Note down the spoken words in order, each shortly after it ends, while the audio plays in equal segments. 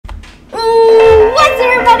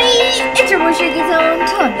It's your boy Shaky Zone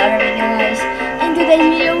to another video, guys. In today's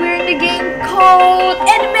video, we're in the game called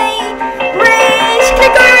Anime Race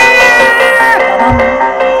Clicker.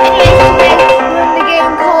 Anyways, today we're in the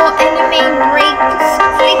game called Anime Race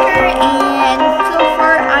Clicker, and so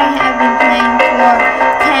far I have been playing for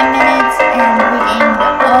 10 minutes and reading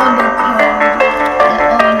all the code and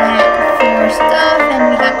all that for stuff, and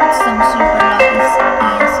we got some super luckies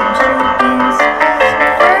and some shurikens.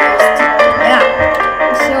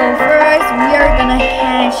 We are gonna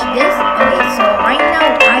hash this. Okay, so right now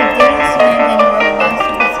I didn't spend any robux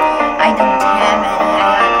because I don't have any.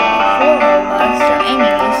 I got 4 robux. So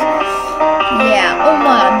anyways, yeah. Oh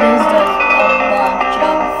my god, this does a bunch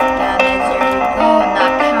of damage. There we go.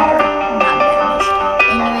 Not power, not damage.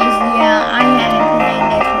 Anyways, yeah, I have been playing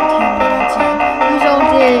this for 10 minutes and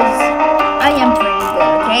result is I am pretty good.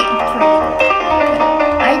 Okay, pretty good.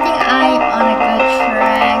 I think I'm on a good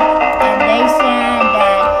track, and they said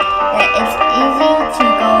it's easy to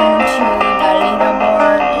go to the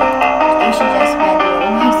leaderboard. You should just spend your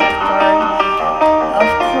music card, of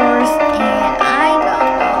course, and I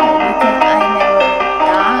don't know because I never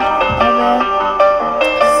thought of it.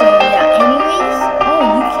 So yeah, anyways, oh,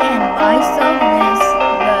 you can buy stuff with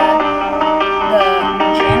the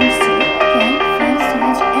gems too. Okay, friends,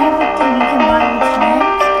 everything you can buy with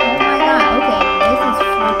gems. Oh my god, okay, this is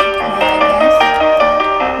free to play, I guess.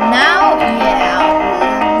 Now, yeah.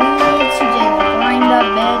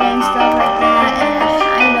 Bed and stuff like that, and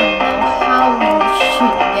I don't know how we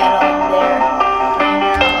should get on there right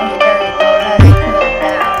now. Okay, there we go. Let's put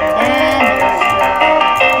down there. There we go.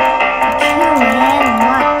 Q-Man,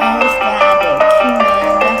 what is that?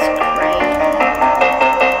 Q-Man, that's crazy.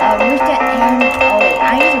 Reach the end. Oh wait,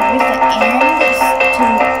 I need to reach the end to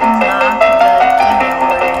unlock the thing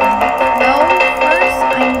over there. Well, first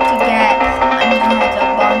I need to have a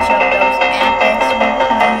bunch of those epics real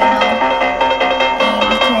quick, you know.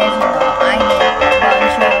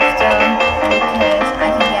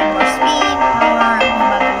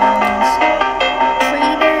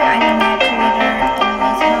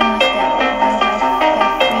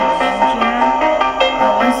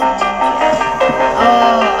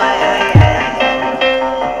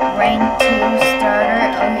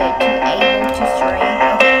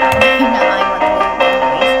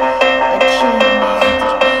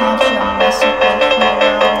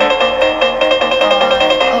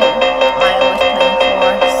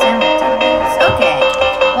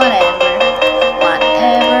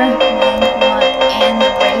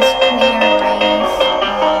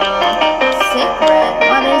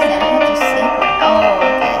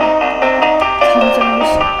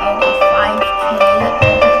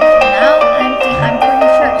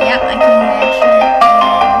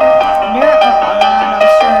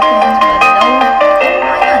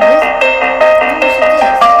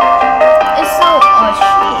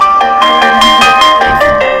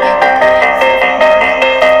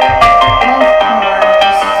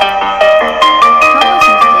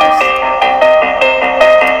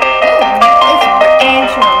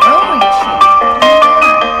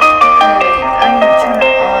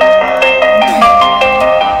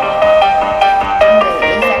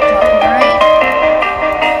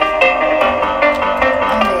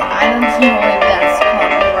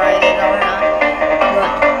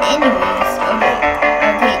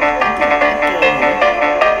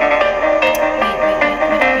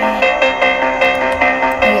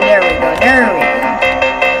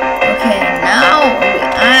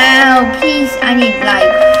 I need like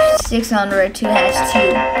 600 to hash 2.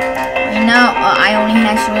 Right now, I only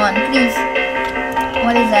hash 1. Please.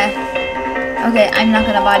 What is that? Okay, I'm not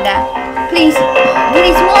gonna buy that. Please.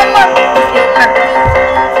 Please, one more.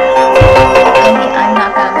 Okay, I'm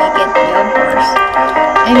not gonna make it, of course.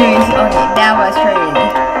 Anyways, okay, that was crazy.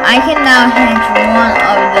 I can now hash 1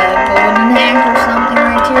 of the golden hash or something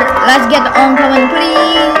right here. Let's get the oncoming,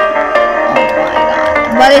 please. Oh my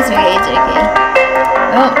god. But it's okay, it's okay.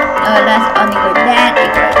 Oh, let's unequip that,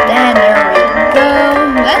 equip that, there we go.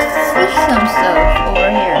 Let's see some stuff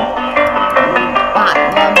over here. Bot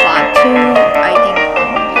 1, bot 2, I think,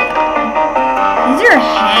 yeah. Is there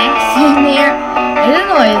hacks in there? I don't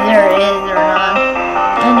know if there is or not.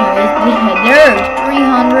 Anyways, there's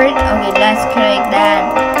 300. Okay, let's click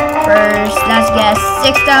that first. Let's get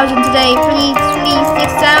 6,000 today, please,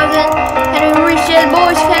 6,000. Can we reach it,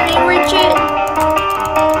 boys? Can we reach it?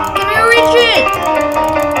 Can we reach it?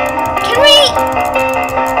 Can we?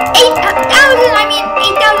 8,000, I mean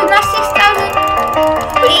 8,000, not 6,000.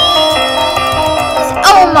 Please.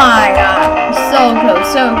 Oh my god. So close,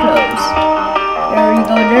 so close. There we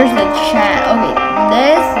go, there's the chat. Okay,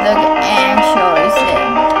 this look actually sick.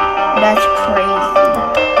 That's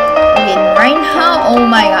crazy.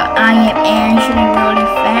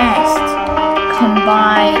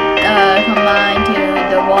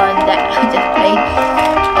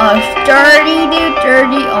 30, dude,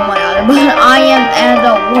 30. Oh my god, but I am at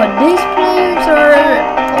the what? These players are.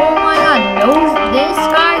 Oh my god, these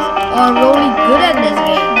guys are really good at this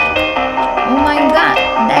game. Oh my god,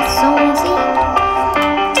 that's so insane.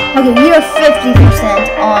 Okay, we are 50%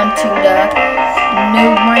 onto the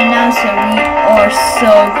noob right now, so we are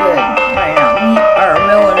so good right now. We are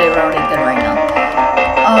really, really good right now.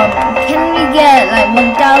 Can we get like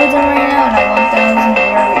 1,000 right now? Like 1,000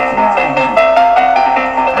 here right now.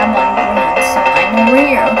 I'm on green, so I know we're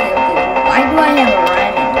here. Okay, okay. Why do I have a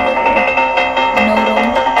rhyme in here? Noodle.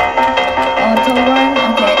 Auto run.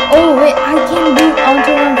 Okay. Oh wait, I can do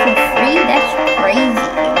auto run for free? That's crazy.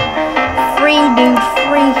 Free, dude.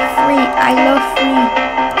 Free. I love free.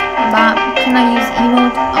 But can I use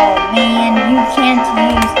emote? Oh man, you can't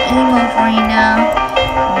use emote right now.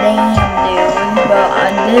 Damn, dude.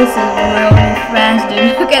 But this is really fast,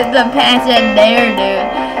 dude. Look at the patch at there, dude.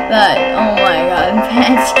 But oh my god,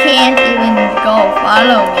 patch can't even go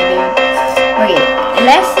follow me, dude. Okay,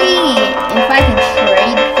 let's see if I can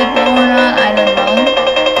trade people or not. I don't know.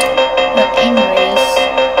 But anyways,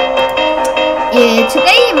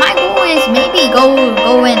 today my goal is maybe go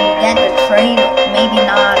and get the trade. Maybe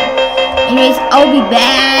not. Anyways, I'll be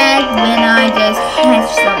back when I just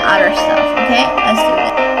hatch some other stuff. Okay, let's do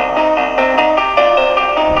that.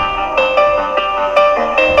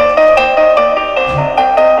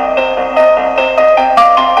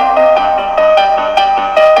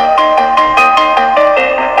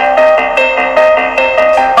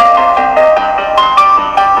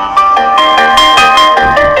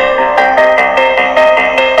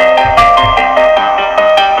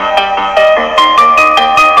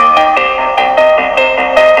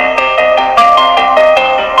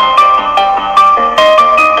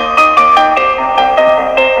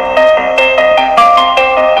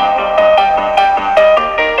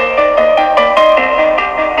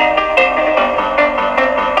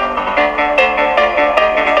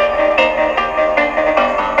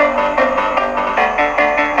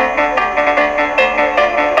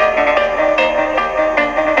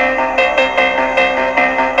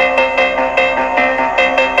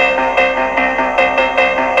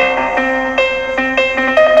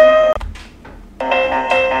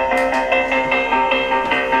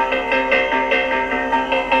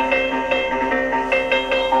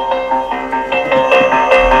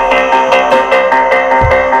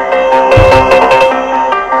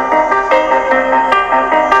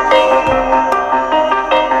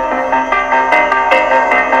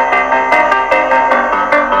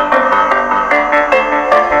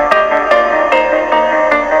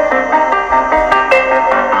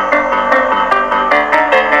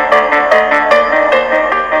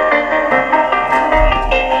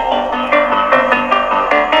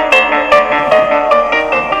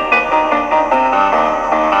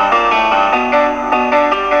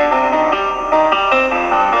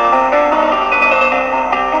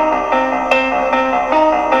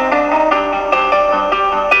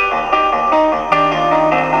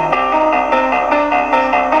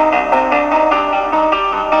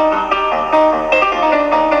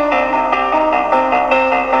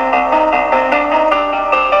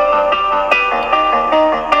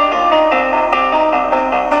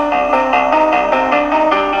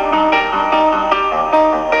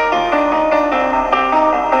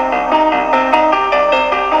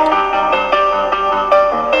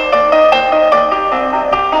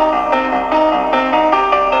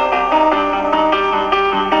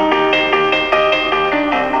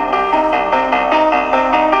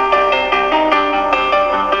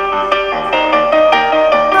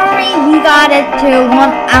 Got it to 1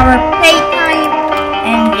 hour playtime,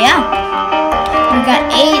 and yeah, we got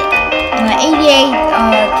 88k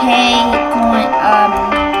coin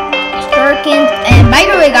tokens. And by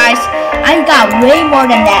the way, guys, I got way more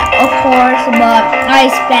than that, of course, but I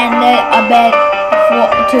spent it a bit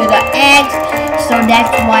to the X, so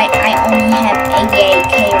that's why I only have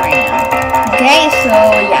 88k right now. Okay, so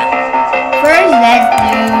yeah. First, let's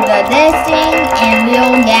do this thing, and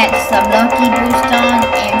we'll get some lucky boost on,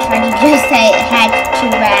 and try to just hatch 2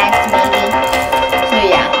 bags maybe. So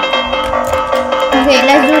yeah. Okay,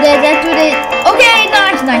 let's do this. Okay,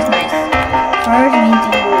 nice. First, we need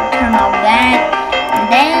to turn off that, and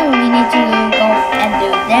then we need to go and do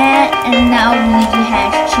that, and now we need to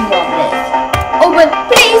hatch 2 of this. Open,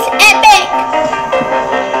 please, epic!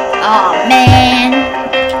 Oh man.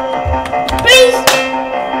 Please.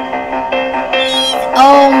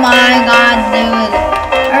 Oh my god, dude.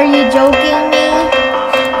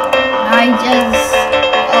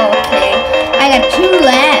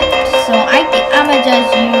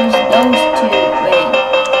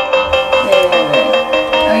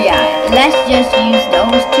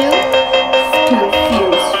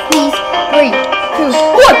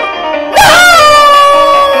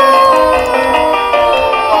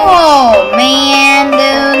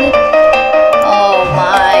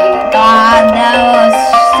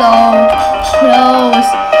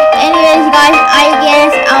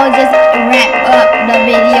 I'll just wrap up the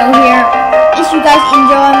video here. If you guys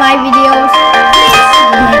enjoy my videos,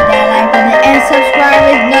 please hit that like button and subscribe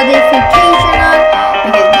with notification on,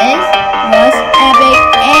 because this